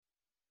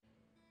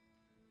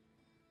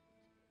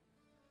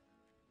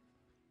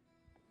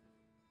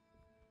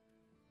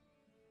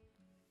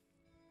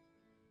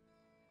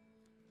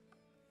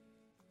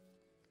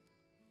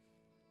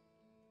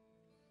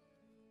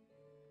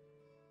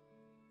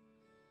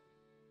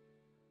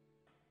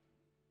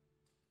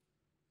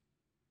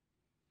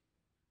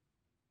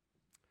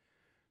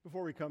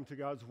Before we come to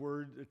God's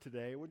Word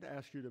today, I would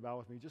ask you to bow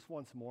with me just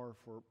once more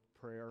for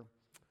prayer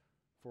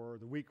for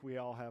the week we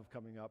all have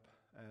coming up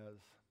as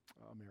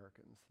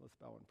Americans. Let's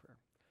bow in prayer.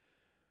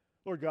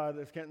 Lord God,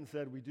 as Kenton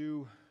said, we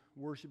do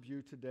worship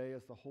you today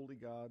as the holy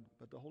God,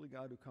 but the holy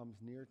God who comes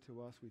near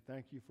to us. We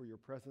thank you for your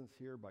presence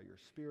here by your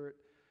Spirit.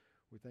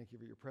 We thank you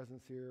for your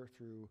presence here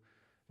through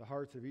the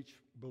hearts of each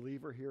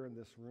believer here in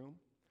this room.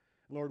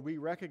 Lord, we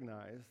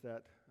recognize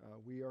that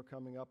we are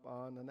coming up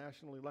on a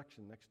national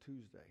election next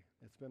Tuesday.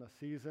 It's been a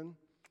season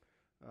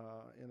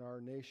in our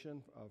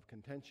nation of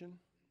contention,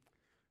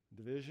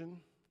 division,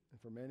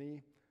 and for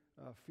many,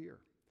 fear.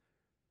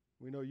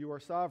 We know you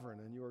are sovereign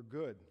and you are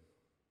good.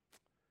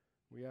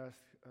 We ask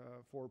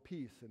for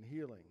peace and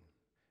healing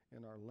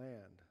in our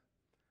land.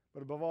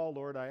 But above all,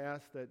 Lord, I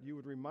ask that you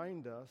would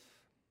remind us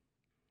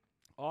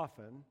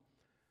often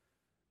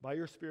by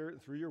your Spirit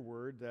and through your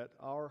word that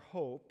our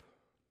hope,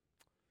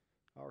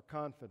 our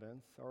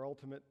confidence, our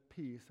ultimate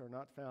peace are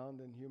not found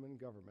in human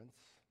governments,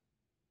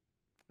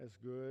 as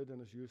good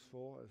and as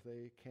useful as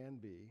they can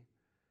be,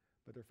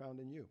 but they're found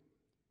in you.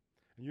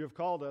 And you have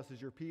called us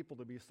as your people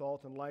to be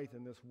salt and light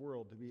in this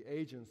world, to be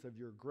agents of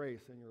your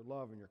grace and your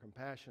love and your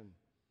compassion,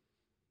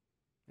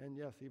 and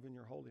yes, even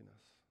your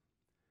holiness.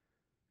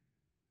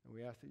 And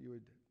we ask that you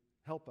would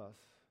help us,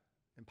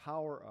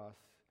 empower us,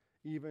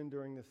 even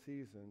during this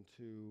season,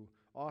 to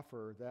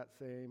offer that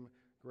same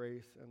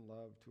grace and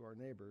love to our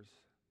neighbors,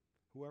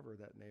 whoever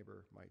that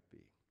neighbor might be.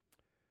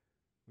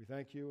 We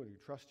thank you and we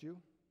trust you.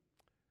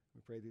 We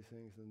pray these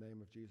things in the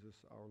name of Jesus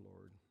our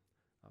Lord.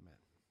 Amen.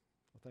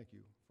 Well, thank you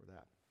for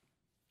that.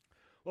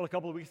 Well, a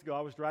couple of weeks ago,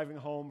 I was driving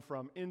home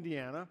from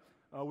Indiana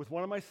with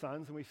one of my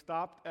sons, and we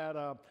stopped at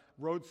a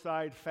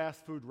roadside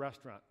fast food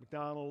restaurant,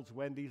 McDonald's,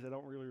 Wendy's, I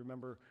don't really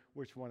remember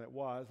which one it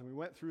was, and we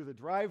went through the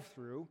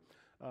drive-thru,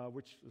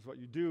 which is what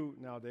you do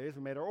nowadays,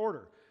 and made our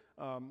order.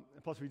 And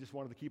plus, we just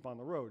wanted to keep on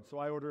the road. So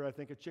I ordered, I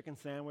think, a chicken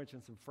sandwich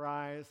and some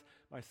fries.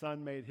 My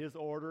son made his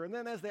order. And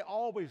then, as they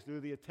always do,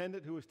 the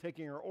attendant who was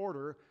taking our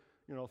order,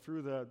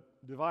 through the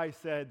device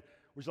said,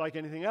 "Would you like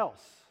anything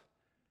else?"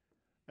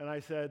 And I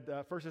said,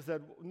 first I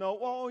said, "No,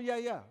 oh,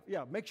 yeah.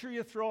 Make sure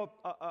you throw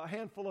a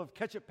handful of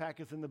ketchup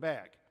packets in the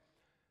bag,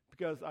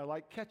 because I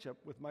like ketchup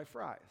with my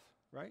fries,"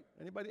 right?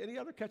 Any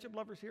other ketchup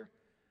lovers here?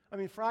 I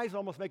mean, fries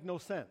almost make no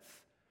sense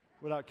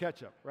without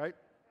ketchup, right?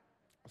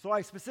 So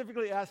I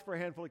specifically asked for a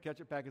handful of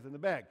ketchup packets in the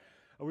bag.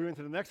 We went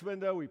to the next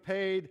window, we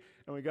paid,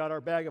 and we got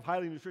our bag of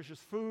highly nutritious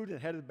food and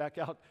headed back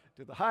out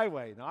to the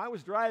highway. Now, I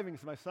was driving,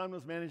 so my son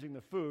was managing the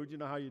food. You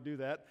know how you do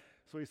that.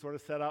 So he sort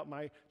of set out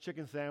my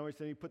chicken sandwich,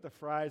 and he put the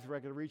fries where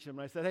I could reach him.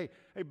 And I said,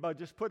 hey, bud,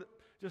 just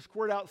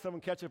squirt out some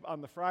ketchup on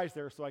the fries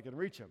there so I can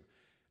reach him.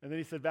 And then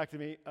he said back to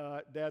me,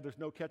 "Dad, there's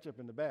no ketchup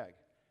in the bag."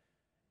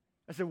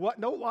 I said, "What?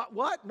 No,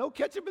 what? No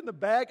ketchup in the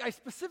bag?"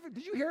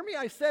 Did you hear me?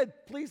 I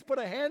said, "Please put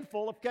a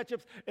handful of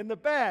ketchup in the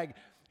bag."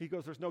 He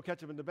goes, "There's no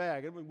ketchup in the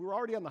bag." And we were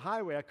already on the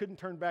highway. I couldn't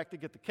turn back to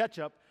get the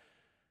ketchup.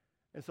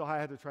 And so I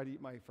had to try to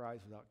eat my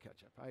fries without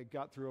ketchup. I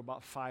got through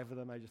about 5 of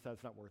them. I just thought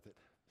it's not worth it.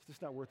 It's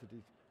just not worth it.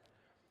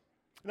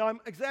 Now, I'm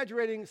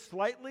exaggerating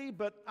slightly,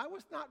 but I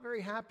was not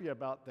very happy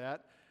about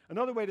that.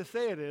 Another way to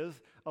say it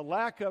is a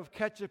lack of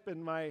ketchup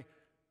in my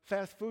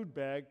fast food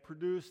bag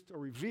produced or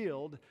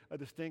revealed a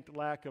distinct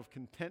lack of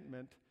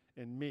contentment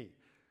in me.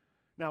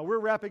 Now, we're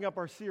wrapping up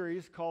our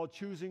series called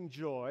Choosing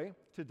Joy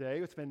today.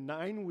 It's been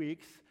 9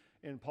 weeks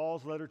in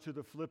Paul's letter to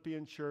the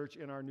Philippian church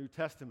in our New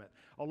Testament.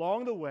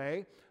 Along the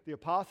way, the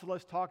apostle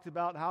has talked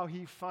about how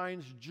he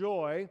finds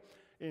joy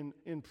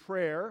in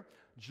prayer,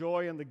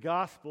 joy in the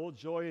gospel,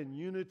 joy in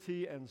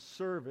unity and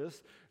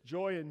service,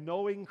 joy in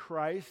knowing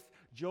Christ,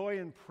 joy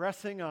in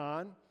pressing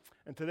on.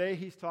 And today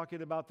he's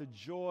talking about the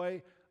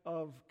joy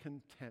of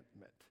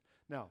contentment.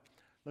 Now,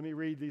 let me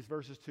read these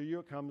verses to you.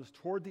 It comes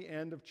toward the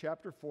end of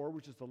chapter 4,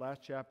 which is the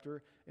last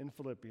chapter in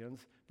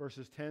Philippians,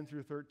 verses 10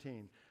 through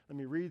 13. Let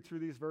me read through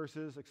these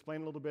verses,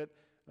 explain a little bit,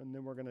 and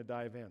then we're going to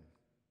dive in.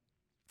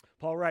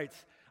 Paul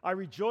writes, "I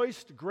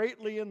rejoiced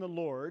greatly in the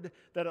Lord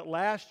that at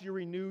last you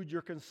renewed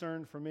your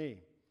concern for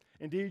me.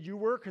 Indeed, you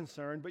were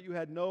concerned, but you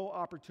had no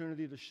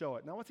opportunity to show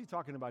it." Now, what's he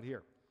talking about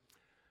here?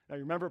 Now,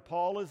 you remember,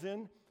 Paul is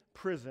in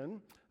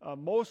prison,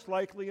 most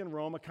likely in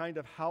Rome, a kind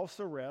of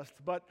house arrest,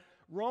 but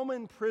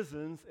Roman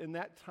prisons in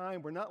that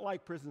time were not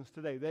like prisons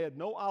today. They had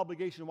no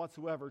obligation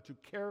whatsoever to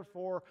care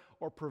for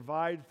or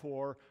provide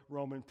for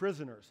Roman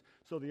prisoners.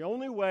 So the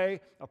only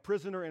way a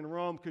prisoner in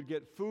Rome could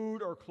get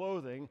food or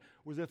clothing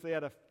was if they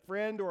had a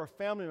friend or a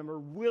family member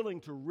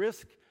willing to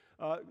risk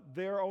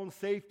their own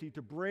safety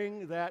to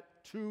bring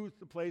that to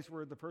the place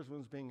where the person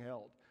was being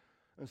held.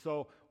 And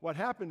so what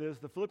happened is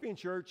the Philippian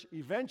church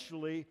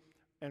eventually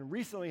and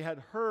recently had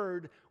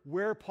heard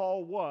where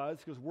Paul was,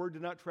 because word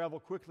did not travel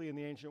quickly in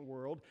the ancient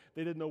world.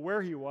 They didn't know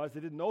where he was.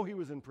 They didn't know he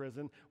was in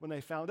prison. When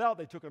they found out,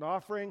 they took an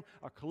offering,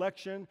 a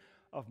collection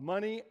of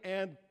money,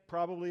 and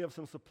probably of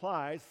some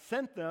supplies,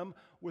 sent them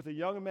with a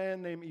young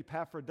man named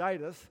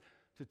Epaphroditus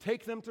to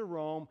take them to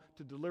Rome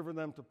to deliver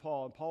them to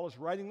Paul. And Paul is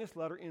writing this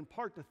letter in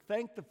part to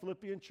thank the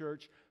Philippian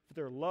church for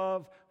their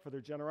love, for their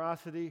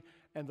generosity,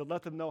 and to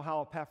let them know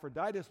how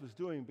Epaphroditus was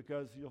doing,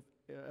 because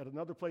at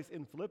another place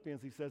in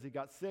Philippians, he says he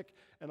got sick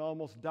and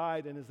almost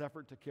died in his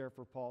effort to care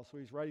for Paul. So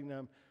he's writing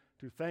them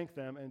to thank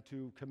them and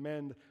to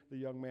commend the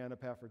young man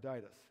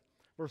Epaphroditus.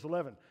 Verse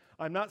 11,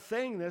 I'm not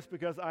saying this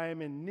because I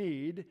am in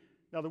need.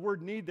 Now the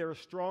word need there is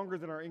stronger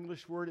than our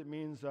English word. It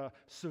means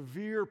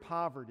severe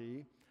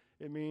poverty.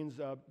 It means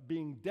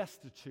being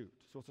destitute.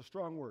 So it's a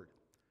strong word.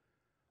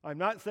 I'm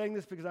not saying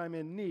this because I'm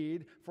in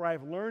need, for I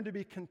have learned to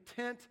be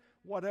content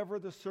whatever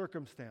the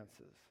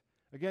circumstances.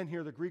 Again,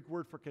 here the Greek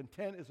word for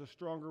content is a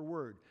stronger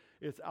word.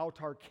 It's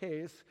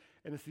autarkes,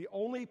 and it's the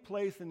only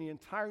place in the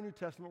entire New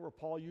Testament where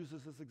Paul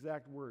uses this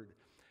exact word.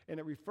 And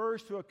it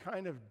refers to a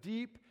kind of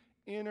deep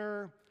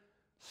inner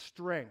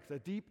strength, a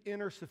deep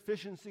inner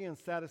sufficiency and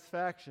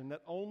satisfaction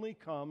that only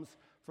comes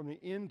from the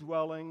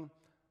indwelling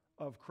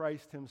of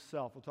Christ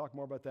himself. We'll talk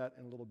more about that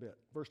in a little bit.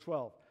 Verse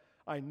 12,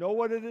 I know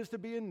what it is to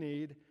be in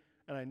need,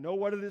 and I know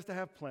what it is to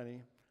have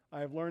plenty.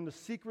 I have learned the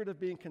secret of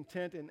being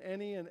content in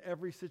any and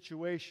every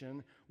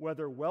situation,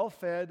 whether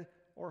well-fed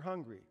or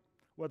hungry,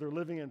 whether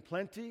living in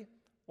plenty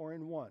or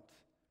in want.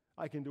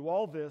 I can do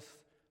all this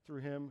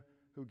through him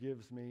who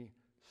gives me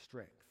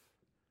strength.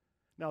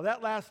 Now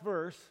that last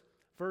verse,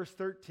 verse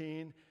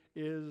 13,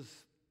 is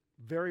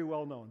very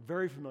well known,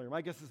 very familiar.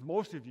 My guess is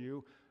most of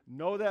you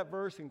know that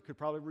verse and could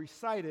probably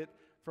recite it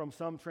from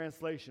some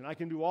translation. I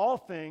can do all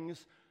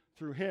things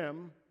through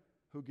him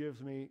who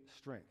gives me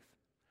strength.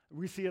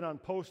 We see it on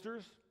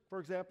posters, for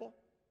example.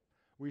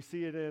 We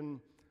see it in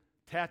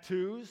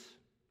tattoos.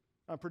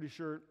 I'm pretty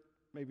sure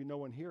maybe no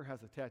one here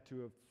has a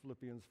tattoo of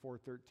Philippians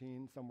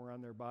 4:13 somewhere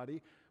on their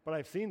body, but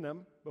I've seen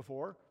them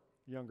before,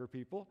 younger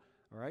people,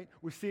 all right?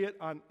 We see it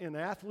in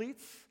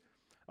athletes.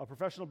 A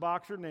professional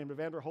boxer named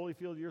Evander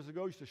Holyfield years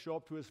ago used to show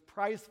up to his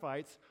prize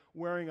fights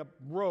wearing a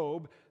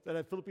robe that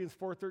had Philippians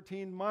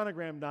 4:13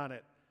 monogrammed on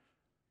it.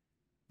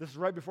 This is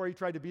right before he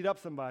tried to beat up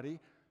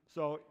somebody.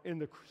 So in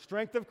the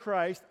strength of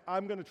Christ,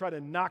 I'm going to try to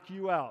knock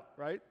you out,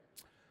 right?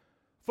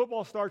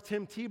 Football star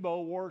Tim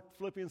Tebow wore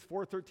Philippians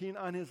 4:13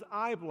 on his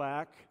eye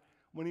black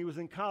when he was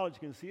in college. You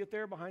can see it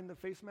there behind the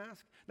face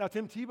mask. Now,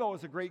 Tim Tebow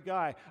is a great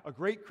guy, a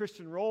great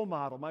Christian role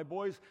model. My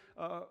boys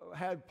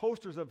had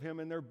posters of him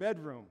in their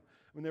bedroom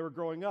when they were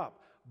growing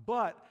up.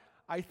 But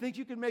I think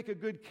you can make a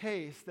good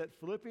case that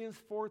Philippians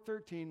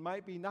 4:13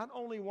 might be not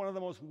only one of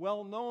the most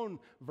well-known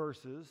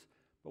verses,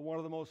 but one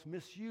of the most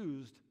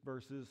misused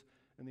verses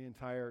in the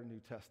entire New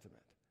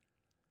Testament.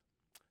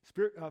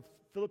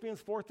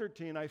 Philippians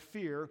 4:13, I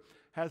fear,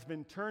 has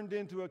been turned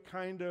into a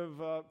kind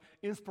of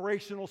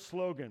inspirational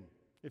slogan,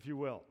 if you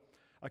will,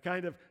 a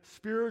kind of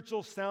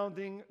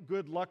spiritual-sounding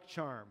good luck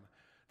charm,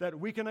 that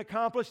we can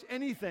accomplish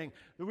anything,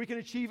 that we can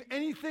achieve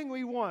anything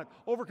we want,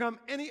 overcome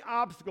any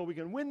obstacle, we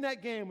can win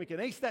that game, we can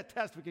ace that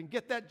test, we can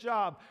get that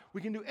job,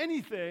 we can do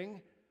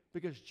anything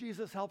because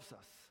Jesus helps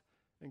us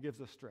and gives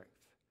us strength.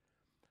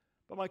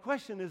 But my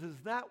question is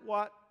that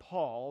what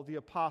Paul, the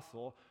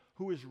apostle,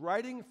 who is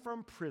writing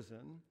from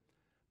prison,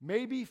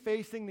 maybe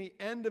facing the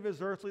end of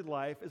his earthly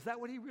life, is that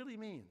what he really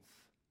means?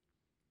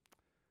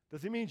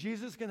 Does he mean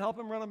Jesus can help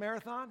him run a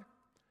marathon?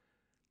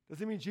 Does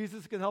he mean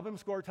Jesus can help him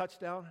score a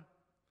touchdown?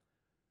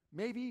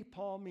 Maybe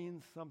Paul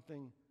means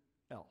something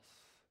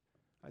else.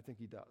 I think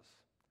he does.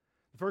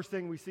 The first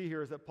thing we see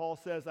here is that Paul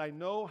says, I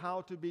know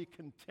how to be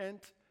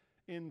content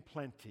in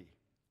plenty.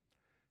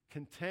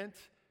 Content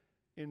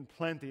in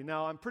plenty.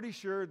 Now, I'm pretty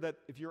sure that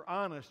if you're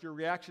honest, your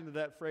reaction to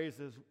that phrase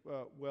is,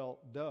 well,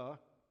 duh.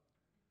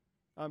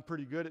 I'm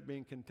pretty good at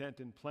being content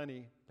in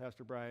plenty,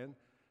 Pastor Brian.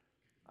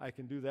 I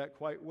can do that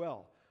quite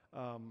well.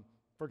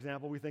 For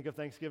example, we think of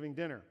Thanksgiving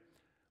dinner,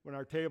 when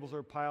our tables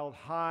are piled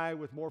high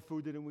with more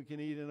food than we can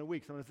eat in a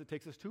week. Sometimes it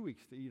takes us 2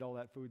 weeks to eat all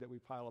that food that we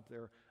pile up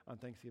there on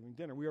Thanksgiving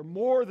dinner. We are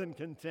more than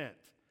content.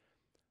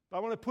 But I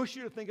want to push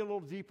you to think a little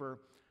deeper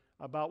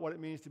about what it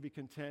means to be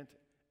content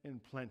in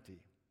plenty.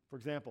 For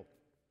example,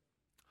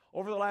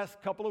 over the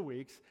last couple of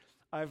weeks,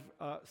 I've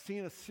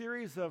seen a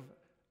series of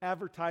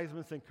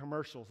advertisements and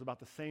commercials about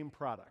the same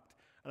product,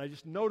 and I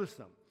just noticed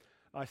them.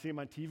 I see them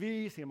on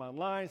TV, see them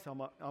online, see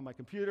them on my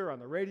computer, on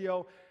the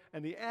radio,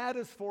 and the ad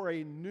is for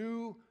a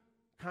new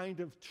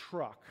kind of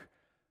truck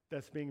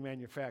that's being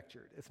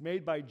manufactured. It's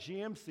made by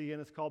GMC,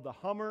 and it's called the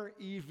Hummer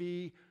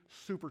EV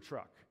Super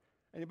Truck.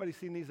 Anybody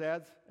seen these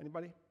ads?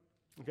 Anybody?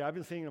 Okay, I've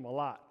been seeing them a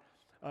lot.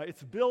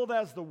 It's billed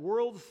as the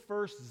world's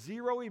first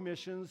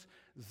zero-emissions,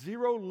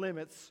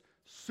 zero-limits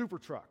super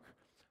truck.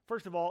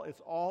 First of all,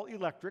 it's all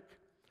electric,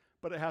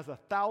 but it has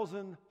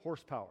 1,000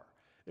 horsepower.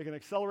 It can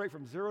accelerate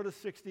from 0 to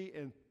 60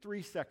 in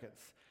 3 seconds.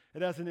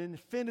 It has an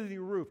infinity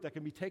roof that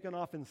can be taken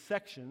off in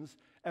sections,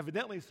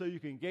 evidently so you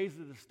can gaze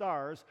at the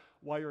stars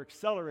while you're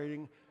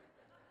accelerating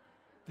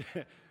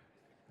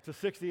to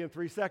 60 in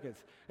 3 seconds.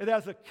 It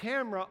has a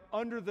camera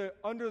under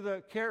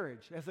the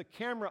carriage. It has a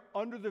camera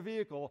under the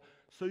vehicle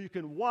so you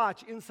can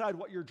watch inside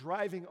what you're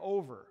driving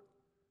over,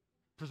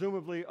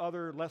 presumably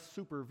other less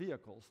super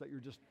vehicles that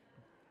you're just...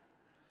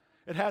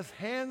 It has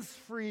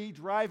hands-free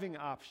driving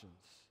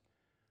options,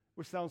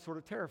 which sounds sort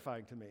of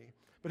terrifying to me.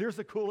 But here's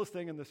the coolest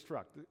thing in this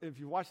truck. If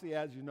you watch the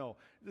ads, you know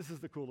this is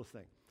the coolest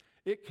thing.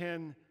 It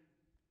can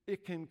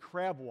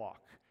crab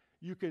walk.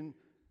 You can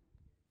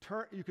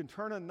you can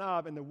turn a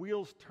knob and the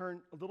wheels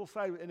turn a little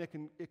sideways, and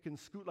it can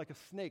scoot like a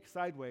snake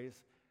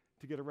sideways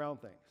to get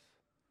around things.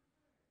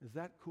 Is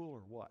that cool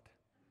or what?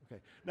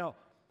 Okay. Now,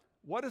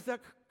 what does that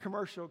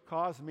commercial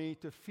cause me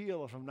to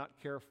feel if I'm not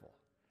careful?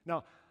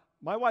 Now,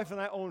 my wife and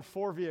I own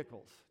 4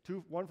 vehicles.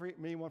 One for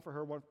me, one for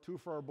her, two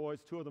for our boys.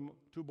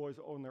 Two boys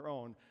own their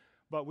own.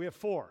 But we have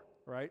 4,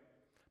 right?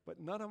 But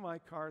none of my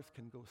cars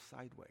can go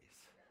sideways,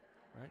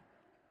 right?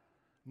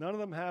 None of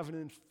them have an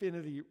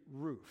infinity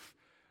roof.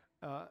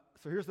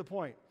 So here's the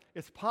point.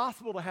 It's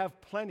possible to have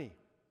plenty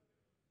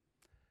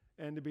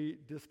and to be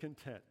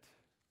discontent,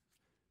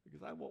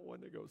 because I want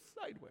one that goes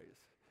sideways.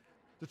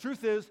 The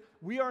truth is,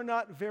 we are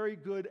not very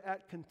good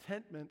at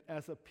contentment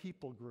as a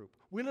people group.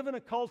 We live in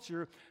a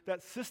culture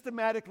that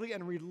systematically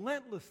and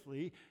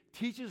relentlessly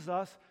teaches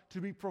us to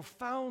be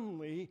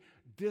profoundly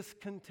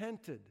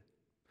discontented.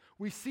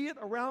 We see it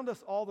around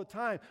us all the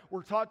time.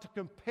 We're taught to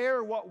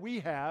compare what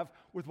we have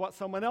with what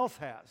someone else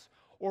has,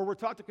 or we're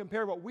taught to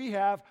compare what we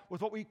have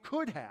with what we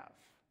could have.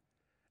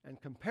 And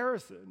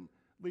comparison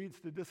leads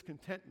to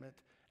discontentment,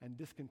 and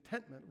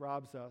discontentment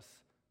robs us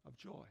of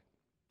joy.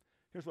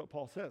 Here's what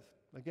Paul says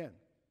again.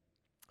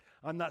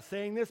 I'm not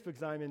saying this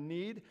because I'm in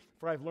need,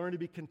 for I've learned to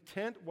be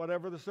content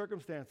whatever the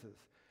circumstances.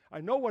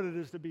 I know what it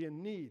is to be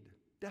in need,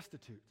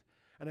 destitute,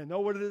 and I know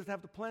what it is to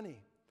have the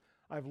plenty.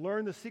 I've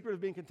learned the secret of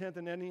being content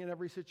in any and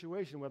every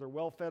situation, whether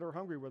well-fed or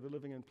hungry, whether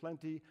living in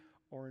plenty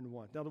or in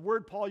want. Now, the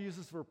word Paul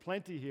uses for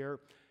plenty here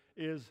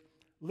is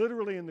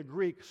literally in the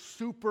Greek,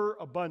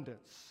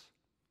 superabundance.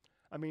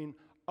 I mean,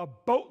 a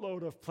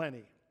boatload of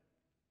plenty.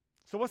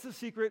 So what's the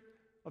secret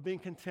of being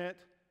content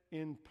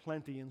in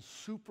plenty, in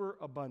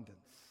superabundance?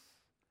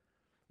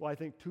 Well, I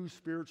think 2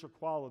 spiritual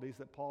qualities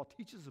that Paul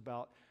teaches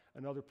about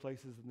in other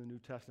places in the New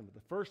Testament.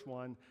 The first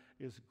one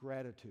is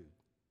gratitude.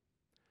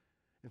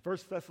 In 1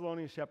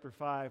 Thessalonians chapter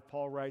 5,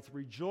 Paul writes,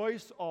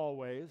 "Rejoice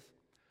always,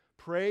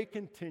 pray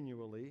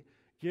continually,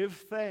 give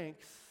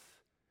thanks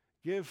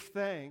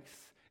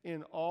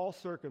in all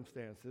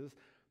circumstances,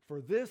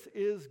 for this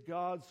is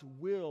God's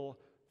will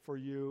for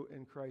you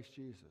in Christ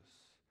Jesus."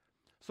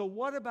 So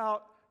what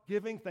about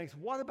giving thanks?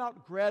 What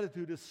about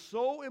gratitude is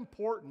so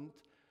important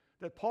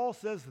that Paul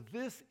says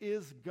this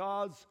is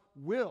God's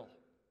will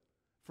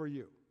for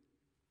you?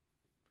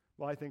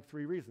 Well, I think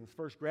 3 reasons.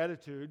 First,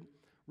 gratitude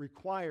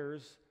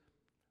requires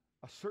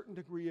a certain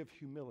degree of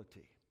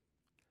humility.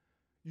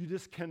 You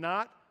just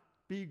cannot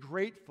be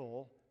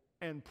grateful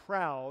and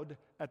proud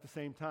at the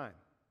same time.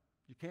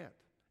 You can't.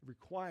 It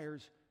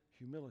requires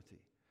humility.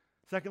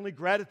 Secondly,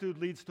 gratitude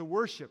leads to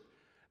worship.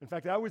 In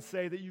fact, I would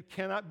say that you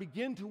cannot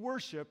begin to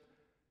worship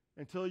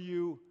until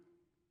you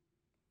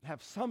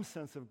have some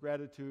sense of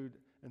gratitude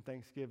and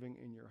thanksgiving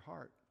in your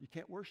heart. You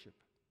can't worship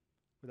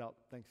without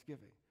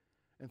thanksgiving.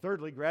 And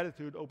thirdly,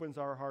 gratitude opens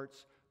our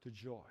hearts to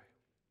joy.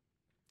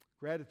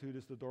 Gratitude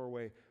is the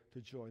doorway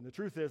to joy. And the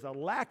truth is, a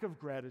lack of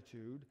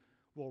gratitude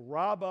will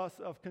rob us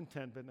of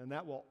contentment, and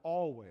that will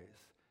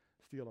always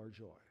steal our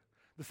joy.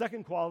 The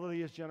second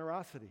quality is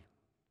generosity.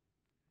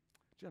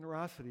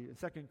 Generosity. In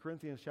 2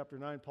 Corinthians chapter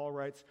 9, Paul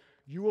writes,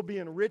 "You will be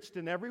enriched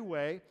in every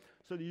way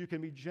so that you can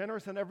be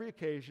generous on every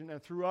occasion,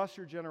 and through us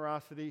your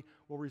generosity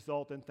will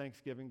result in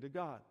thanksgiving to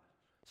God."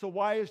 So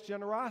why is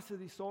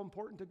generosity so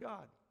important to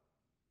God?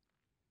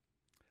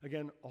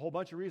 Again, a whole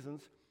bunch of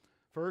reasons.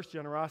 First,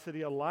 generosity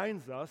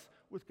aligns us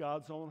with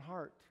God's own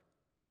heart.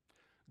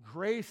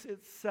 Grace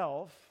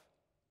itself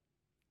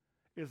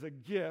is a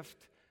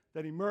gift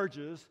that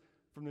emerges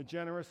from the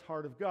generous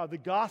heart of God. The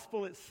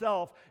gospel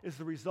itself is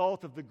the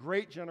result of the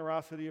great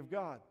generosity of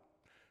God.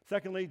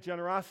 Secondly,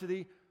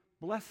 generosity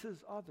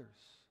blesses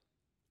others.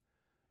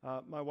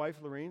 My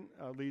wife, Lorene,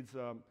 leads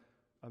a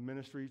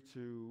ministry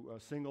to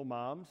single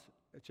moms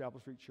at Chapel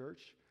Street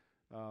Church.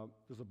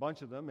 There's a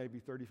bunch of them, maybe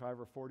 35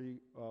 or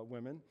 40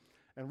 women.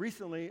 And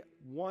recently,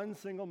 one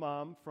single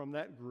mom from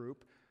that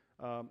group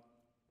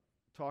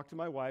talked to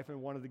my wife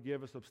and wanted to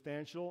give a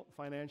substantial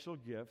financial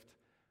gift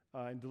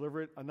and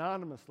deliver it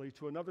anonymously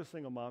to another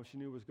single mom she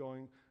knew was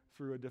going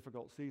through a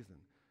difficult season.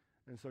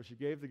 And so she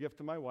gave the gift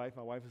to my wife.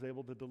 My wife was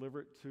able to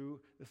deliver it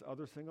to this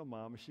other single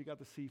mom, and she got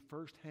to see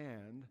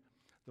firsthand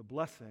the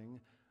blessing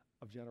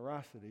of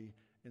generosity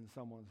in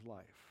someone's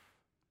life.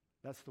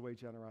 That's the way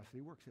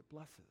generosity works. It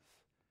blesses.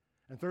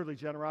 And thirdly,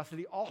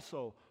 generosity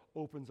also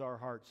opens our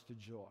hearts to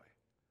joy.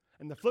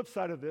 And the flip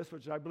side of this,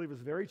 which I believe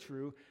is very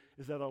true,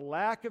 is that a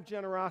lack of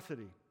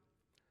generosity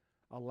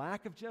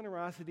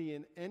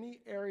in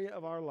any area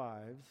of our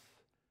lives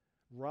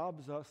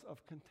robs us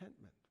of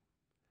contentment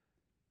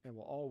and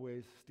will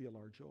always steal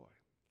our joy.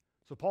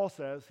 So Paul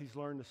says he's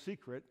learned the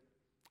secret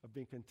of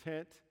being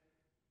content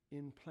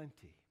in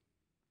plenty.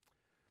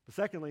 But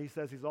secondly, he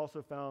says he's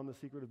also found the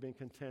secret of being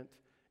content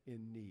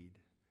in need.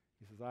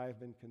 He says, "I have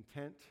been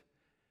content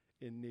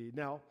in need."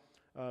 Now,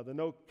 the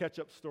no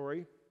ketchup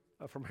story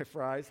for my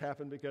fries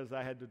happened because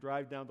I had to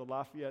drive down to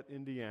Lafayette,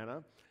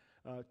 Indiana,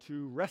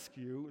 to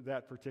rescue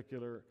that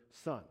particular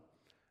son.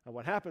 And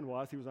what happened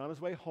was he was on his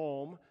way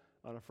home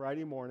on a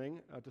Friday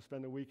morning to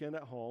spend the weekend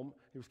at home.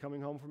 He was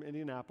coming home from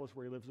Indianapolis,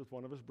 where he lives with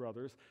one of his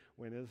brothers,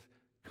 when his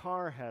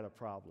car had a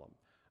problem.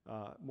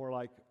 more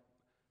like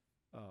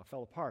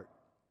fell apart.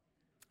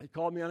 He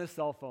called me on his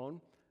cell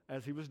phone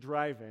as he was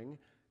driving,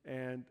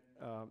 and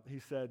he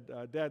said,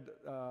 Dad,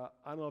 I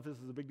don't know if this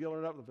is a big deal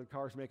or not, but the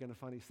car's making a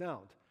funny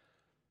sound.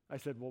 I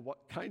said, well, what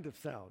kind of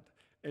sound?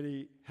 And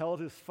he held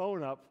his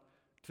phone up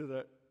to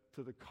the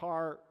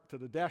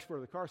dashboard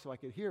of the car so I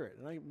could hear it.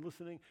 And I'm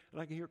listening,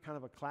 and I could hear kind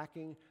of a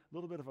clacking, a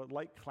little bit of a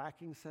light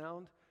clacking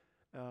sound.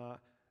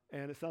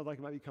 And it sounds like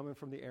it might be coming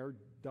from the air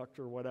duct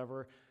or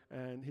whatever.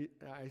 And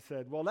I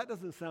said, well, that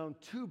doesn't sound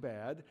too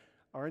bad.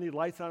 Are any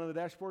lights on the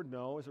dashboard?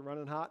 No. Is it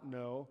running hot?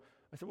 No.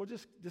 I said, well,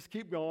 just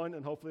keep going,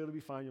 and hopefully it'll be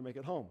fine. You'll make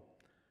it home.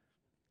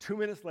 2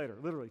 minutes later,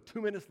 literally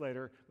 2 minutes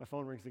later, my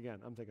phone rings again.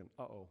 I'm thinking,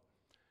 uh-oh.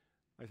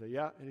 I said,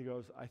 yeah. And he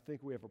goes, I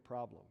think we have a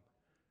problem.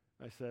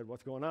 I said,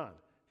 what's going on?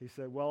 He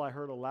said, well, I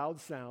heard a loud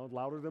sound,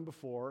 louder than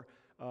before.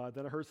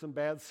 Then I heard some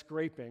bad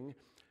scraping,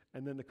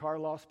 and then the car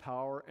lost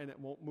power, and it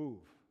won't move.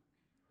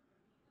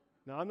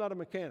 Now, I'm not a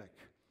mechanic,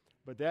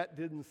 but that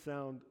didn't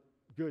sound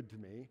good to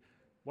me.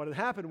 What had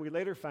happened, we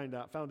later found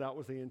out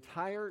was the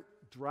entire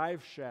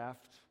drive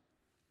shaft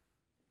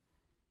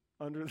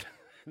under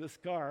this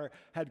car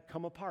had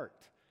come apart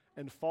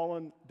and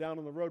fallen down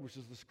on the road, which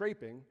is the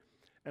scraping.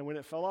 And when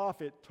it fell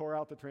off, it tore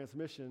out the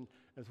transmission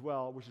as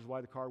well, which is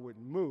why the car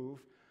wouldn't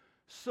move.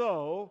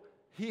 So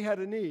he had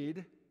a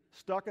need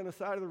stuck on the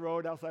side of the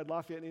road outside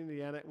Lafayette,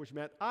 Indiana, which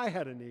meant I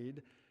had a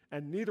need,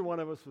 and neither one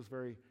of us was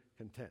very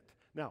content.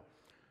 Now,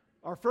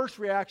 our first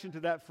reaction to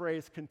that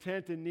phrase,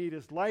 content in need,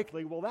 is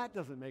likely, well, that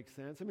doesn't make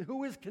sense. I mean,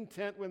 who is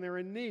content when they're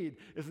in need?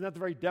 Isn't that the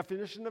very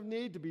definition of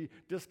need, to be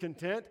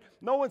discontent?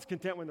 No one's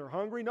content when they're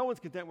hungry. No one's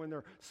content when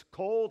they're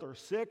cold or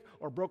sick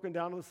or broken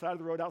down on the side of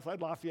the road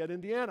outside Lafayette,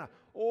 Indiana.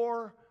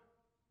 Or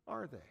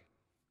are they?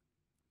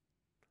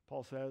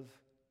 Paul says,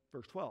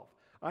 verse 12,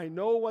 I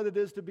know what it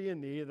is to be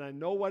in need, and I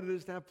know what it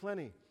is to have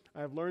plenty.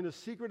 I have learned the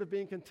secret of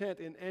being content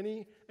in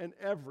any and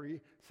every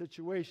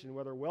situation,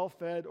 whether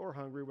well-fed or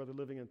hungry, whether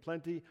living in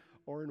plenty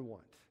or in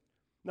want.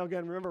 Now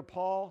again, remember,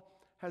 Paul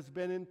is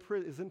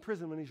in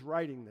prison when he's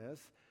writing this,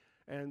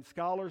 and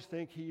scholars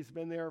think he's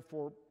been there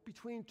for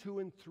between 2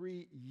 and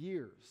 3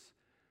 years.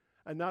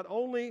 And not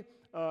only,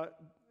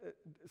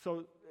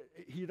 so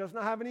he does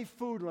not have any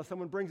food unless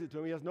someone brings it to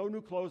him. He has no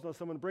new clothes unless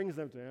someone brings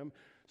them to him.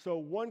 So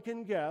one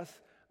can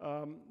guess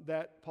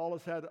that Paul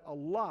has had a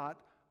lot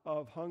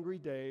of hungry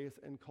days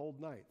and cold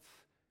nights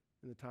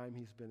in the time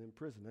he's been in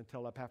prison,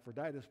 until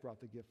Epaphroditus brought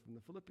the gift from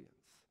the Philippians.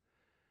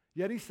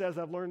 Yet he says,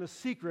 I've learned the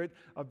secret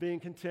of being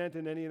content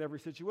in any and every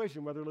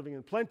situation, whether living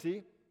in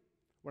plenty,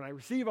 when I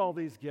receive all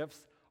these gifts,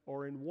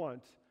 or in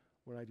want,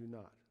 when I do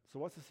not. So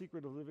what's the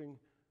secret of living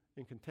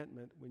in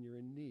contentment when you're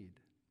in need?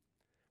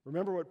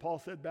 Remember what Paul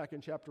said back in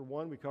chapter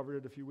 1? We covered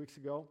it a few weeks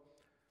ago.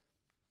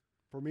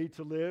 For me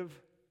to live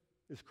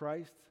is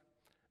Christ,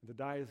 and to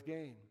die is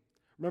gain.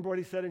 Remember what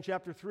he said in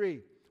chapter 3?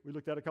 We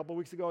looked at a couple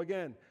weeks ago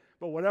again.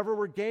 But whatever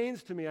were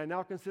gains to me, I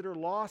now consider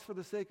loss for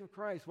the sake of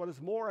Christ. What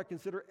is more, I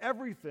consider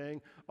everything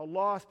a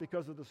loss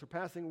because of the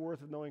surpassing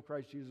worth of knowing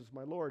Christ Jesus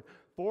my Lord,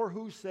 for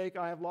whose sake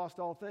I have lost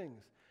all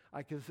things.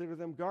 I consider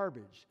them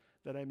garbage,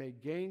 that I may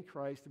gain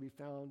Christ to be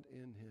found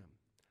in him.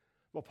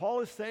 What Paul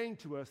is saying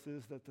to us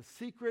is that the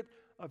secret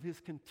of his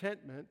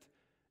contentment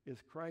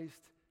is Christ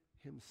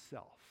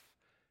himself.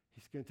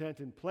 He's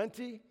content in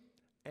plenty,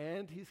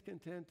 and he's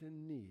content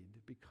in need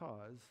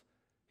because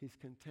he's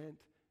content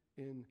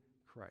in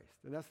Christ.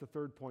 And that's the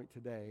third point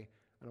today,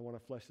 and I want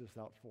to flesh this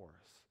out for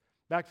us.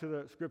 Back to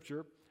the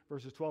scripture,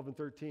 verses 12 and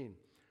 13.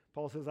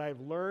 Paul says, I have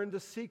learned the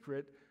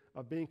secret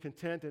of being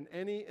content in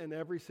any and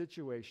every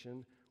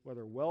situation,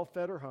 whether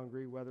well-fed or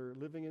hungry, whether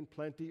living in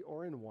plenty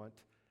or in want.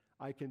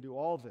 I can do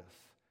all this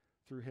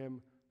through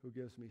him who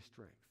gives me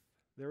strength.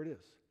 There it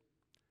is.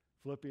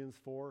 Philippians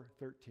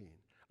 4:13.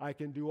 I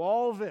can do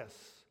all this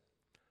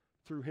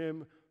through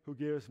him who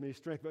gives me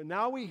strength. But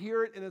now we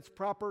hear it in its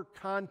proper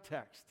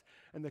context.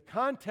 And the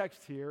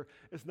context here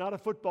is not a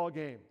football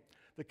game.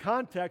 The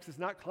context is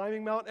not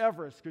climbing Mount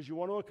Everest because you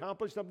want to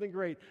accomplish something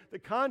great. The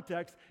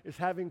context is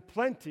having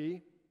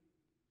plenty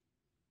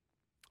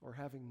or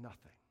having nothing.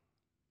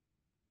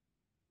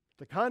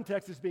 The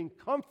context is being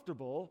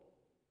comfortable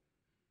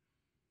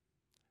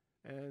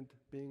and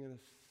being in a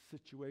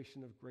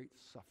situation of great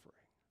suffering.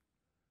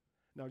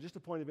 Now, just a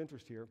point of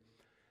interest here.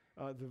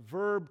 The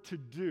verb to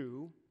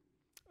do,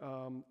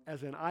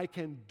 as in I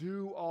can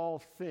do all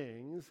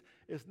things,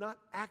 is not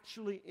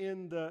actually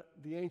in the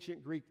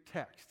ancient Greek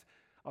text.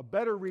 A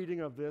better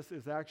reading of this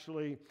is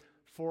actually,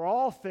 for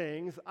all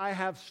things I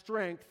have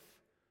strength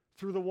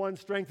through the one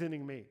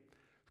strengthening me.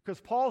 Because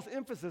Paul's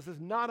emphasis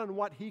is not on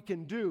what he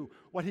can do,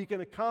 what he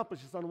can accomplish.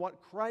 It's on what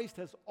Christ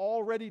has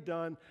already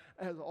done,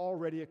 has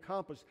already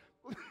accomplished.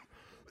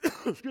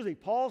 Excuse me,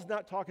 Paul's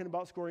not talking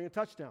about scoring a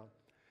touchdown.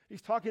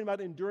 He's talking about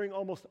enduring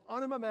almost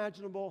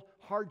unimaginable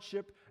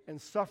hardship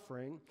and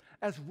suffering,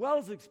 as well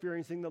as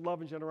experiencing the love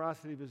and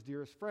generosity of his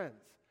dearest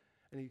friends.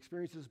 And he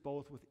experiences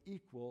both with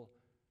equal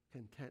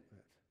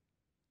contentment.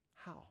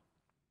 How?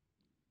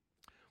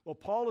 Well,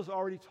 Paul has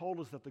already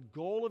told us that the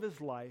goal of his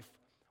life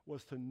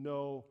was to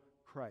know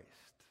Christ,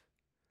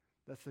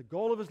 That's the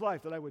goal of his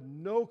life, that I would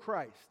know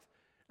Christ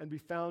and be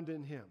found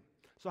in him.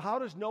 So how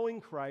does knowing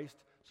Christ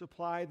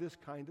supply this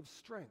kind of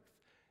strength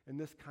and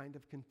this kind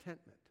of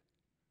contentment?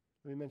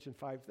 Let me mention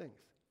 5 things.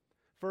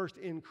 First,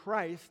 in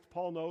Christ,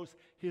 Paul knows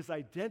his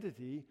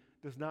identity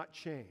does not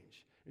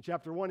change. In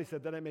chapter 1, he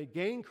said, that I may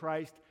gain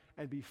Christ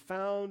and be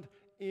found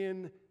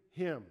in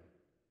him.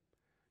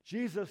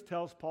 Jesus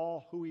tells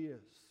Paul who he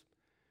is.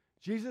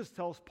 Jesus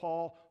tells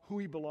Paul who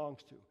he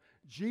belongs to.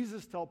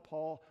 Jesus tells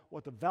Paul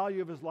what the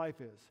value of his life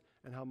is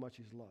and how much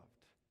he's loved.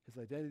 His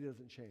identity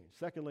doesn't change.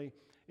 Secondly,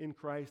 in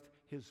Christ,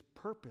 his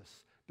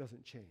purpose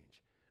doesn't change.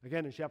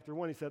 Again, in chapter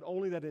 1, he said,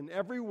 only that in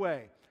every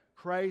way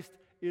Christ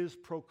is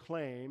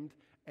proclaimed,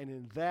 and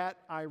in that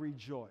I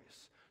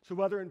rejoice. So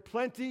whether in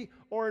plenty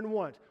or in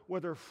want,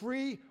 whether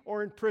free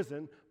or in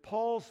prison,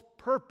 Paul's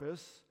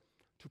purpose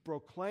to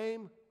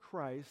proclaim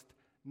Christ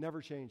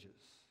never changes.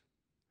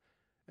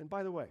 And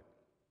by the way,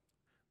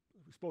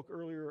 we spoke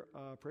earlier,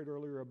 prayed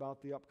earlier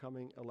about the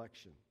upcoming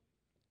election.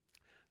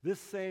 This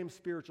same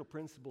spiritual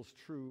principle is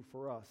true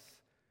for us,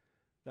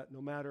 that no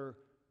matter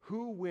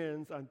who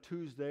wins on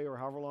Tuesday or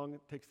however long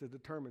it takes to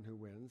determine who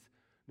wins,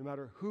 no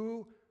matter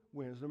who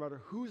wins, no matter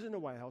who's in the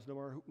White House,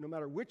 no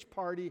matter which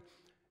party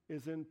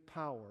is in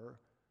power,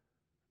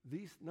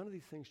 none of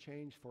these things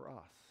change for us.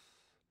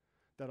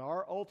 That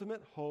our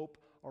ultimate hope,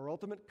 our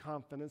ultimate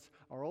confidence,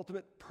 our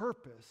ultimate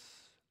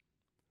purpose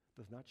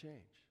does not change.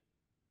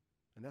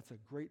 And that's a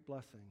great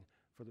blessing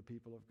for the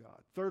people of God.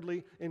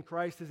 Thirdly, in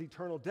Christ, his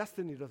eternal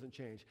destiny doesn't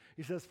change.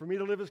 He says, for me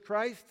to live is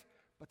Christ,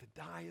 but to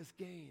die is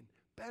gain.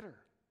 Better.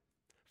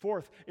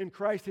 Fourth, in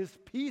Christ, his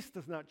peace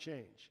does not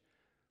change.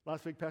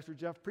 Last week, Pastor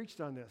Jeff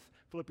preached on this.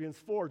 Philippians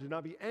 4, do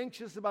not be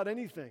anxious about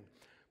anything,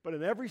 but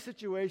in every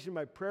situation,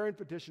 by prayer and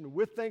petition,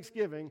 with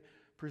thanksgiving,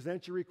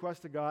 present your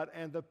request to God,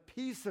 and the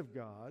peace of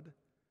God,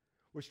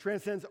 which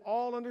transcends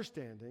all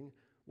understanding,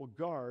 will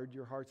guard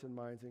your hearts and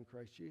minds in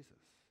Christ Jesus.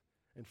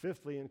 And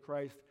fifthly, in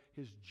Christ,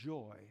 his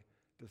joy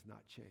does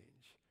not change.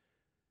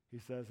 He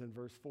says in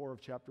verse 4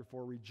 of chapter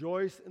 4,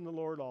 rejoice in the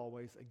Lord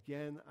always.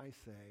 Again, I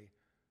say,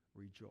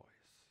 rejoice.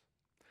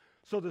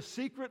 So the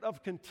secret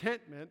of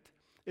contentment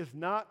is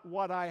not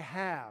what I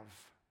have.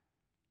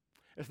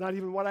 It's not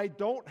even what I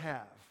don't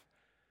have.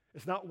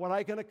 It's not what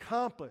I can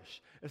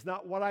accomplish. It's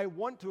not what I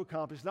want to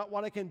accomplish. It's not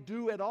what I can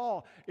do at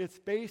all. It's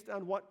based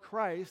on what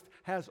Christ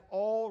has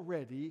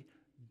already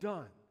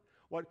done,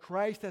 what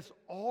Christ has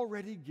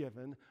already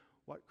given,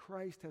 what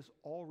Christ has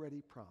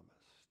already promised.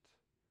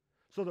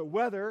 So that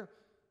whether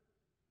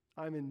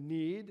I'm in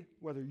need,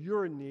 whether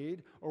you're in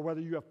need, or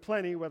whether you have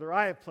plenty, whether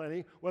I have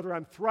plenty, whether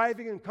I'm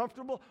thriving and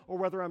comfortable, or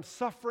whether I'm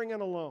suffering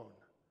and alone,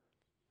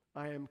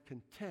 I am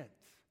content.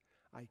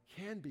 I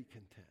can be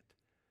content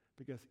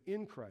because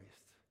in Christ,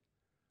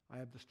 I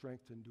have the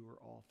strength to endure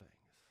all things.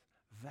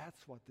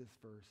 That's what this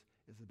verse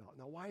is about.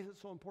 Now, why is it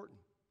so important?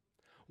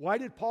 Why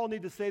did Paul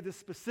need to say this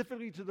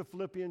specifically to the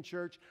Philippian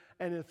church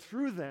and then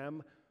through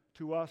them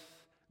to us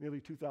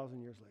nearly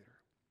 2,000 years later?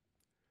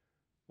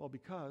 Well,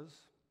 because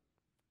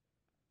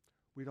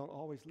we don't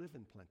always live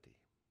in plenty.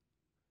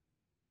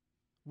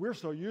 We're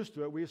so used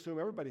to it, we assume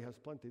everybody has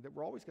plenty, that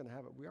we're always going to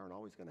have it. We aren't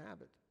always going to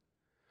have it.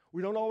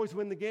 We don't always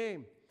win the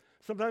game.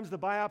 Sometimes the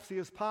biopsy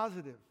is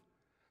positive.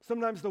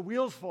 Sometimes the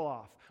wheels fall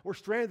off. We're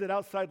stranded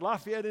outside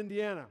Lafayette,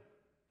 Indiana.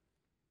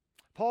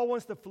 Paul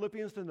wants the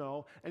Philippians to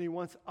know, and he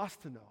wants us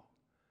to know,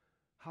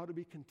 how to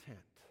be content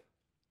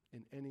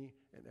in any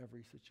and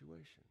every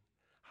situation.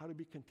 How to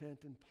be content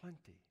in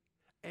plenty.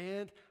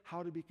 And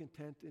how to be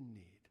content in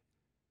need.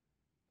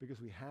 Because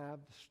we have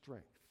the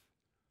strength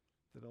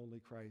that only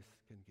Christ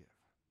can give.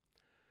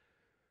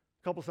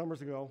 A couple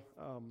summers ago,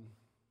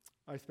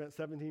 I spent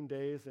 17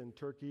 days in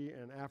Turkey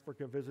and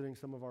Africa visiting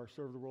some of our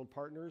Serve the World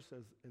partners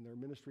in their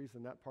ministries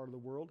in that part of the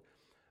world.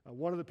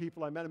 One of the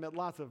people I met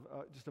lots of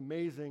just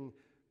amazing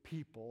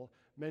people,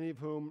 many of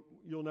whom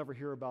you'll never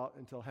hear about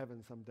until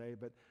heaven someday.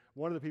 But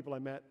one of the people I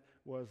met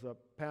was a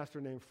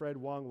pastor named Fred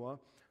Wangwa,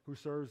 who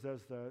serves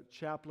as the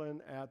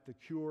chaplain at the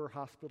Cure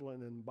Hospital in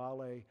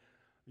Mbale,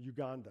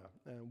 Uganda.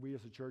 And we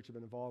as a church have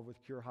been involved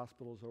with Cure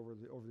hospitals over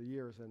the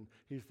years, and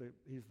he's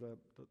the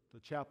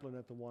chaplain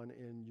at the one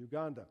in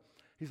Uganda.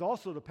 He's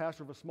also the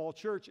pastor of a small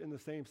church in the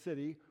same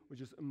city,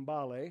 which is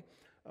Mbale,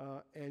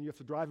 and you have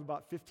to drive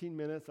about 15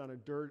 minutes on a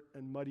dirt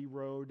and muddy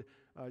road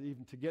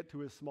even to get to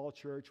his small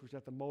church, which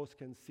at the most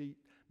can seat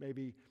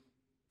maybe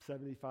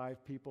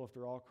 75 people if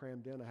they're all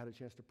crammed in. I had a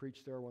chance to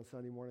preach there one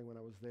Sunday morning when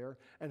I was there.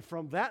 And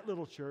from that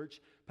little church,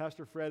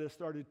 Pastor Fred has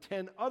started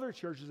 10 other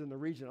churches in the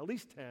region, at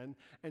least 10,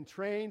 and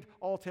trained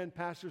all 10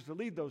 pastors to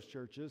lead those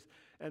churches.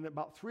 And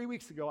about 3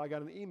 weeks ago, I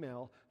got an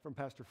email from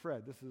Pastor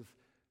Fred. This is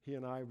he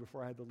and I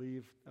before I had to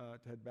leave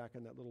to head back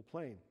in that little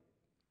plane.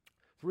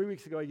 3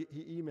 weeks ago,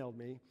 he emailed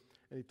me,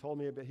 and he told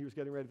me that he was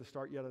getting ready to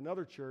start yet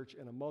another church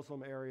in a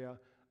Muslim area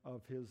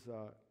of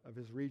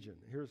his region.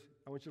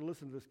 I want you to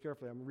listen to this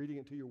carefully. I'm reading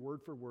it to you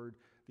word for word,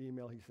 the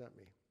email he sent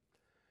me.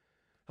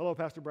 Hello,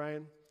 Pastor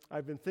Brian.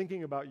 I've been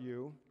thinking about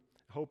you.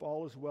 Hope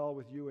all is well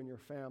with you and your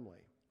family.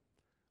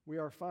 We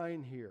are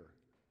fine here.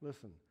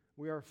 Listen,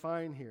 we are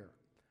fine here.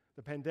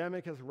 The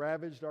pandemic has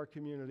ravaged our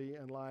community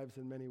and lives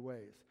in many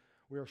ways.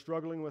 We are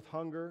struggling with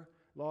hunger,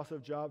 loss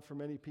of jobs for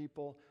many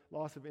people,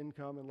 loss of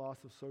income, and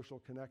loss of social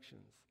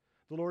connections.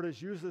 The Lord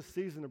has used this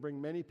season to bring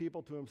many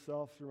people to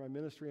himself through my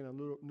ministry in a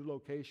new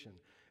location.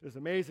 It is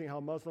amazing how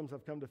Muslims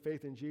have come to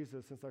faith in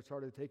Jesus since I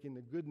started taking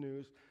the good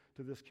news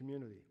to this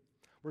community.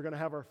 We're going to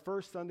have our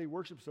first Sunday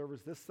worship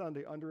service this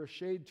Sunday under a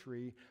shade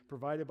tree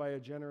provided by a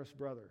generous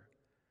brother.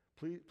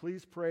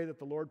 Please pray that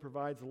the Lord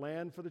provides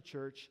land for the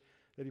church,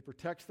 that he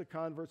protects the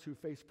converts who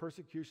face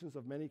persecutions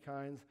of many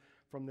kinds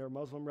from their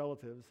Muslim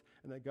relatives,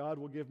 and that God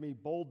will give me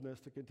boldness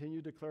to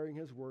continue declaring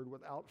his word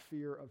without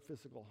fear of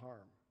physical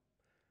harm.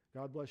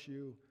 God bless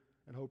you,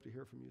 and hope to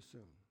hear from you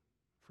soon.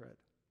 Fred.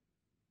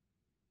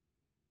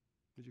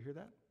 Did you hear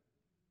that?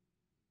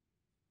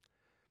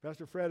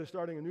 Pastor Fred is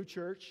starting a new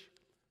church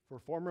for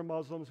former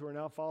Muslims who are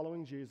now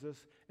following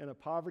Jesus in a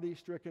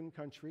poverty-stricken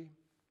country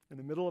in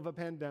the middle of a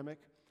pandemic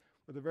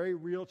with a very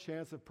real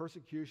chance of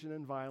persecution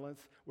and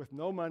violence, with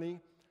no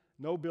money,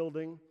 no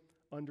building,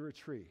 under a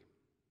tree.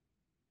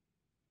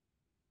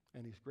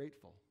 And he's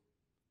grateful,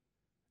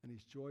 and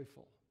he's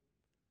joyful,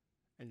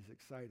 and he's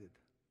excited.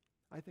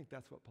 I think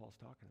that's what Paul's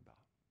talking about.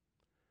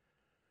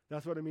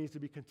 That's what it means to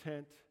be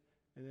content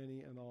in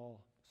any and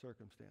all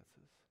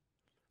circumstances.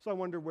 So I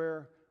wonder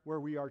where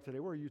we are today.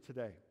 Where are you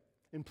today?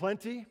 In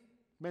plenty?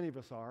 Many of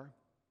us are.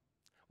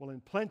 Well, in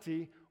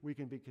plenty, we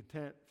can be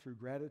content through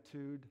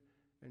gratitude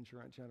and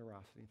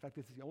generosity. In fact,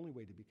 this is the only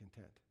way to be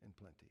content in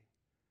plenty.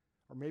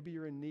 Or maybe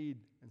you're in need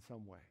in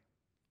some way.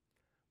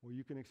 Well,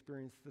 you can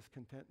experience this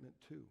contentment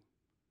too,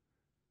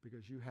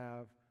 because you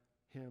have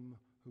him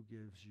who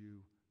gives you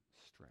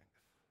strength.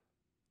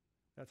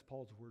 That's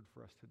Paul's word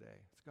for us today.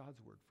 It's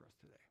God's word for us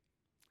today.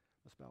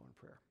 Let's bow in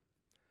prayer.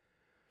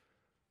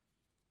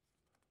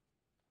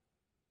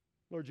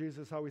 Lord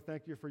Jesus, how we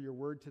thank you for your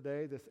word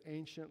today, this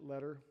ancient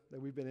letter that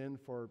we've been in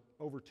for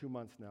over 2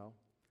 months now,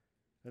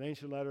 an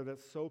ancient letter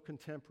that's so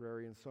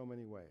contemporary in so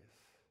many ways.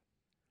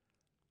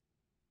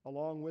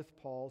 Along with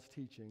Paul's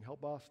teaching,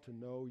 help us to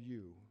know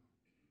you,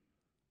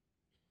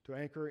 to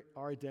anchor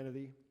our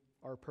identity,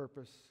 our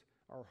purpose,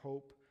 our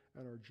hope,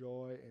 and our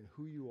joy in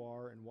who you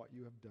are and what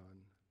you have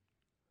done.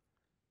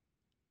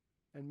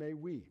 And may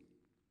we,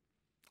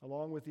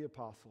 along with the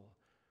apostle,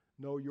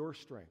 know your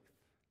strength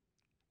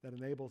that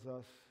enables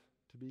us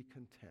to be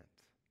content,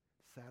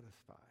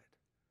 satisfied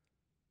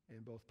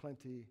in both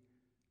plenty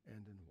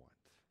and in want.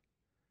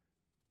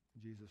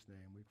 In Jesus' name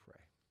we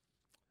pray.